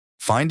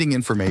Finding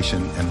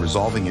information and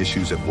resolving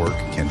issues at work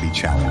can be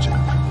challenging.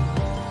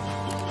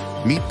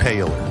 Meet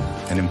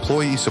Paillor, an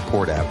employee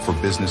support app for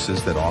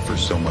businesses that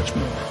offers so much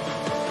more.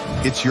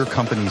 It's your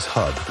company's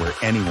hub where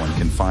anyone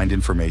can find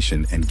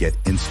information and get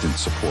instant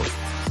support.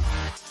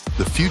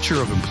 The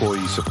future of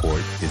employee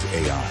support is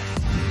AI,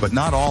 but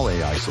not all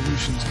AI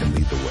solutions can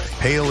lead the way.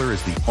 Paillor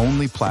is the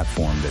only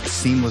platform that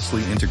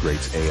seamlessly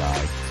integrates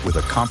AI with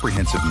a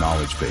comprehensive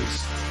knowledge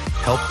base,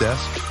 help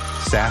desk,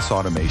 SaaS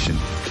automation,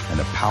 and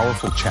a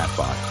powerful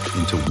chatbot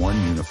into one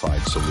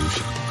unified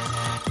solution.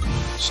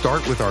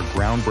 Start with our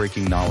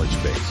groundbreaking knowledge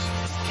base,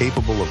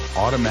 capable of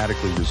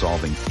automatically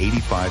resolving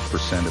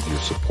 85% of your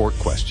support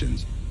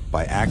questions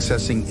by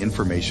accessing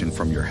information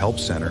from your Help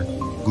Center,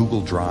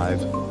 Google Drive,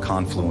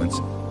 Confluence,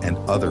 and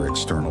other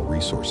external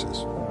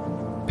resources.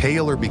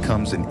 Paillor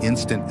becomes an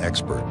instant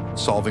expert,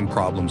 solving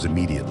problems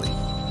immediately.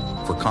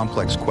 For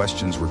complex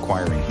questions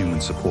requiring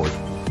human support,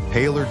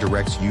 Paillor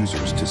directs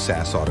users to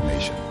SaaS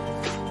automation.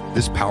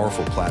 This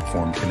powerful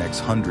platform connects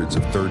hundreds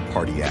of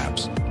third-party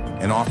apps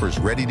and offers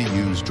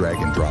ready-to-use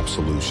drag-and-drop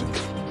solutions.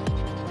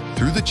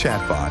 Through the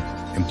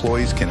chatbot,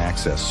 employees can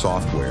access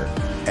software,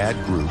 add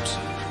groups,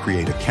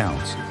 create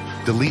accounts,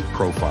 delete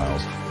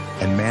profiles,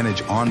 and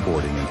manage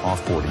onboarding and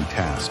offboarding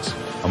tasks,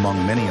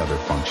 among many other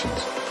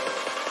functions.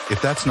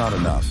 If that's not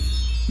enough,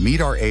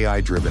 meet our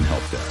AI-driven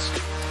help desk.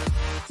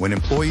 When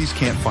employees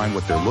can't find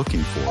what they're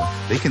looking for,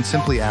 they can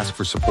simply ask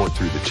for support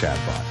through the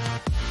chatbot.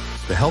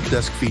 The help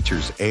desk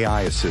features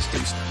AI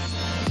assistance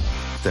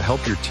to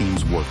help your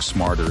teams work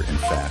smarter and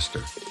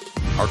faster.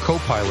 Our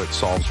co-pilot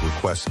solves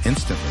requests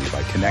instantly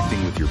by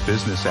connecting with your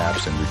business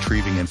apps and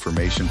retrieving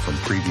information from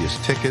previous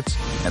tickets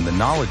and the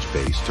knowledge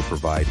base to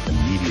provide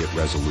immediate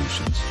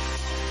resolutions.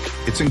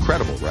 It's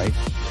incredible, right?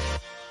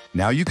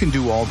 Now you can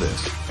do all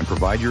this and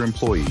provide your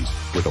employees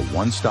with a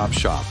one-stop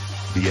shop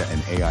via an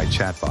AI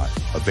chatbot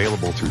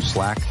available through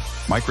Slack,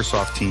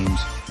 Microsoft Teams,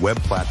 web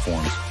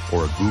platforms,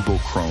 or a Google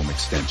Chrome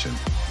extension.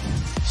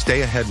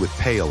 Stay ahead with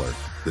Paillor,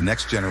 the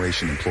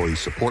next-generation employee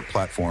support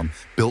platform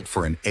built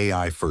for an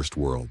AI-first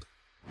world.